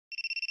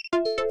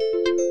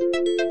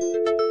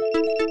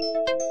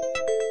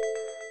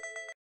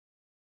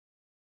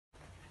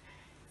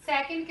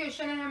Second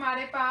question है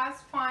हमारे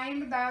पास,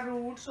 find the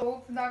roots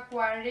of the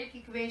quadratic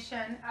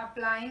equation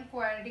applying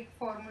quadratic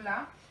formula.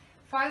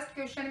 First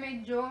question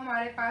में जो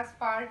हमारे पास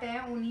पार्ट है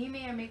उन्हीं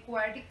में हमें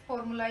क्वाड्रेटिक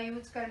फॉर्मूला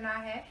यूज करना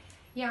है।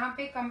 यहाँ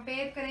पे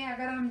कंपेयर करें,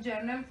 अगर हम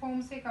जनरल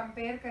फॉर्म से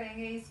कंपेयर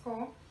करेंगे इसको,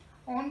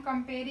 on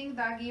comparing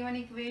the given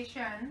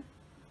equation,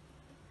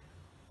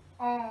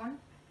 on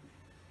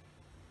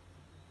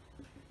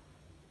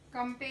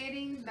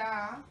comparing the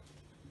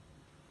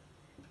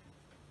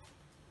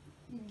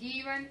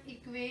given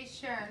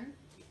equation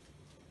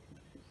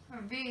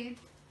with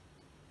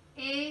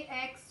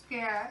ax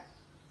square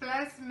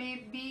plus में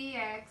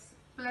bx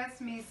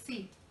प्लस में c।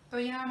 तो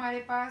यहाँ हमारे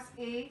पास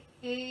a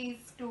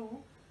is 2,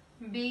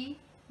 b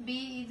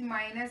is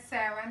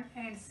 -7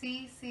 and c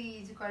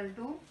is equal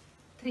to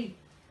 3।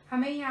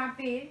 हमें यहाँ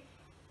पे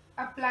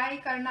अप्लाई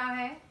करना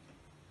है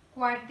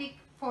क्वाड्रेटिक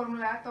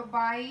फॉर्मूला। तो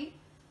by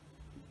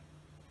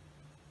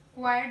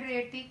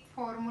quadratic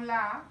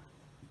formula,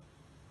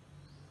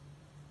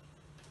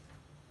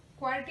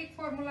 quadratic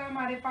formula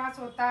हमारे पास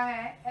होता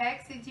है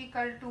x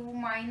is equal to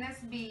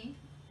 -b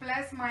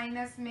plus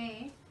minus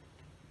में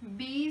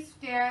b²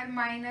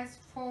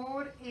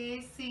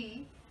 -4ac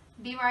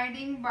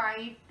dividing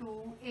by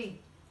 2a।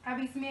 अब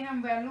इसमें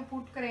हम वैल्यू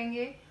पुट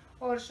करेंगे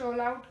और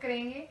सोल्व आउट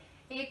करेंगे।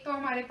 एक तो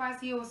हमारे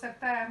पास ये हो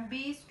सकता है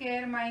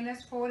b²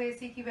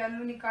 -4ac की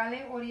वैल्यू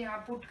निकालें और यहाँ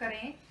पुट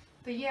करें,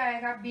 तो ये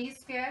आएगा b²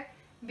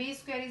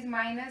 इज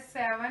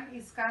 -7,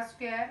 इसका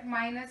स्क्वायर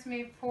माइनस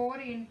में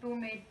 4 इंटू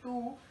में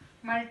 2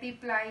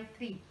 मल्टीप्लाई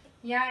 3,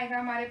 यहाँ आएगा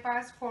हमारे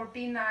पास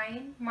 49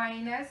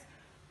 माइनस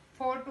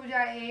 4 2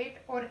 जा 8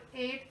 और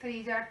 8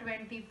 3 जा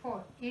 24,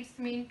 इट्स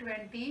मीन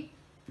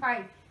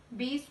 25।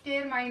 b²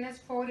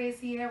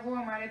 -4ac है वो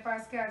हमारे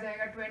पास क्या आ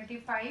जाएगा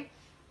 25।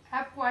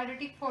 अब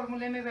क्वाड्रेटिक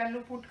फॉर्मूले में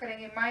वैल्यू पुट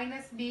करेंगे,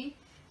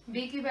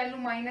 b की वैल्यू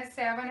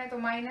 -7 है तो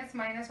माइनस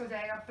माइनस हो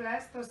जाएगा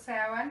प्लस, तो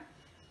 7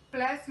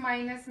 प्लस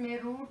माइनस में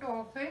root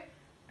of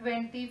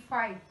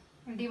 25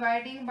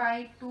 dividing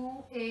by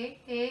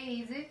 2a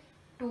is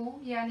 2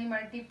 यानी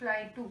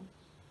multiply 2।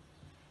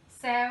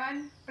 7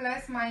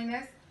 plus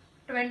minus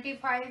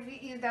 25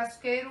 is the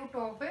square root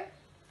of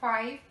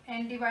 5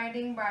 and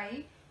dividing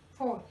by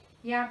 4।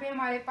 यहाँ पे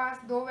हमारे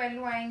पास दो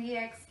वैल्यू आएंगी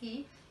x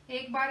की।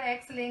 एक बार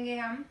x लेंगे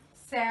हम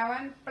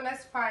 7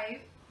 प्लस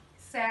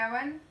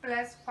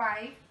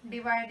 5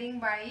 डिवाइडिंग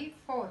बाई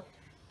 4,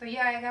 तो ये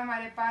आएगा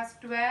हमारे पास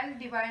 12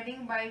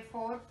 डिवाइडिंग बाई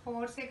 4,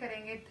 4 से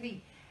करेंगे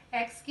 3।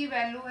 x की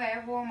वैल्यू है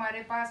वो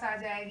हमारे पास आ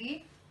जाएगी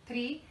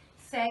 3।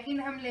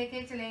 सेकंड हम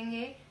लेके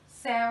चलेंगे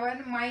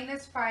 7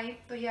 -5,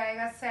 तो ये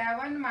आएगा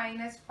 7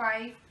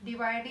 -5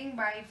 डिवाइडिंग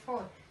बाई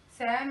 4।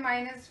 7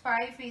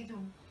 -5 इज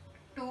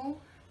 2,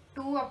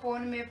 2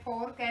 अपॉन में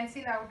 4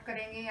 कैंसिल आउट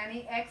करेंगे, यानी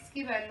x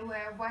की वैल्यू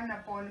है 1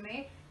 अपॉन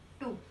में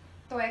 2।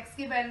 तो x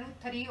की वैल्यू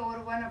 3 और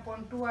 1 अपॉन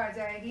 2 आ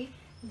जाएगी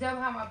जब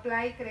हम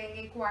अप्लाई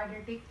करेंगे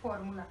quadratic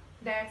formula.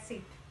 That's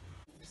it.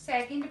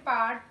 Second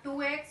part,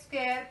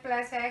 2x²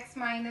 plus x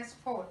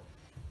 -4।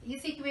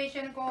 इस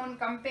इक्वेशन को on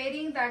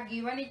comparing the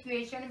given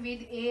equation with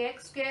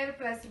ax²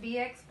 plus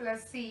bx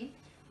plus c।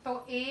 तो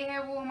a है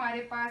वो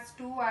हमारे पास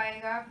 2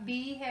 आएगा, b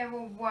है वो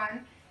 1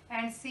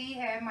 एंड c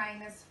है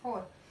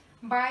 -4।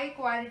 By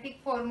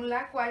quadratic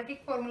formula,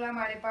 quadratic formula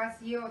हमारे पास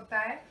ये होता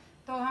है,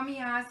 तो हम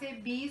यहाँ से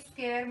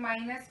b²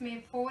 माइनस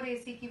में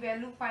 4ac की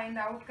वैल्यू फाइंड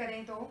आउट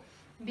करें तो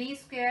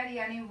b²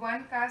 यानी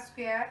 1 का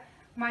स्क्वायर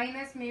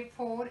माइनस में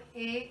 4, a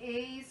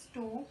is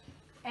 2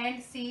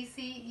 and c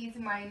is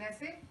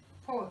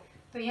 -4।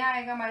 तो यहाँ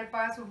आएगा हमारे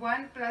पास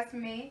 1 प्लस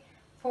में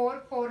 4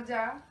 4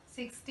 जा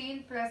 16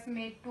 प्लस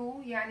में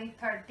 2 यानी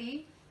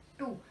 32।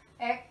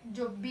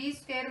 जो b²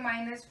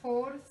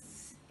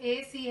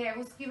 -4ac है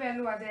उसकी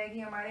वैल्यू आ जाएगी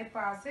हमारे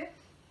पास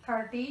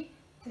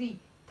 33।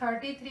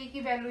 33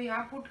 की वैल्यू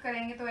यहाँ पुट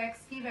करेंगे तो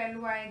x की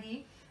वैल्यू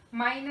आएगी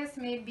माइनस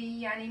में b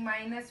यानी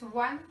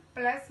 -1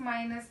 प्लस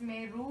माइनस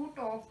में रूट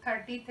ऑफ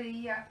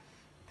 33 या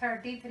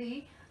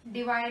 33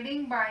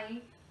 डिवाइडिंग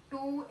बाई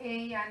 2a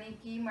यानी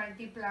कि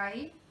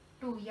मल्टीप्लाई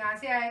 2। यहाँ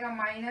से आएगा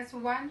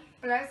 -1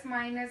 प्लस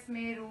माइनस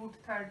में रूट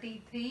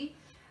 33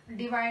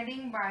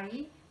 डिवाइडिंग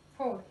बाई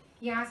 4।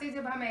 यहाँ से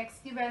जब हम x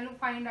की वैल्यू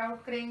फाइंड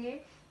आउट करेंगे,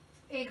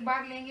 एक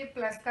बार लेंगे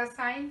प्लस का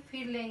साइन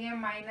फिर लेंगे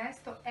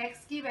माइनस, तो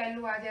x की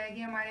वैल्यू आ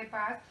जाएगी हमारे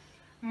पास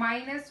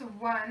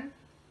 -1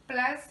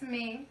 प्लस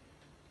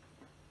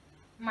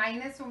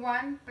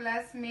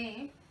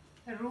में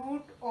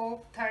रूट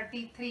ऑफ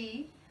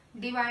 33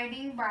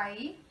 डिवाइडिंग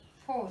बाई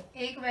 4।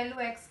 एक वैल्यू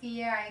x की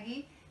ये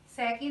आएगी।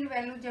 सेकंड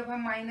वैल्यू जब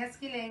हम माइनस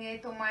की लेंगे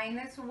तो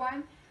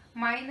 -1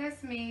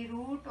 माइनस में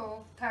रूट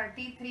ऑफ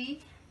 33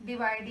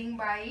 डिवाइडिंग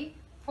बाई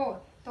 4।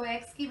 तो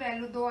x की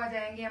वैल्यू 2 आ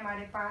जाएंगे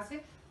हमारे पास,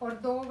 और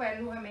दो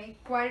वैल्यू हमें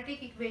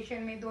क्वाड्रेटिक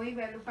इक्वेशन में दो ही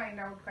वैल्यू फाइंड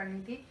आउट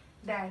करनी थी।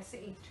 That's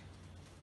it.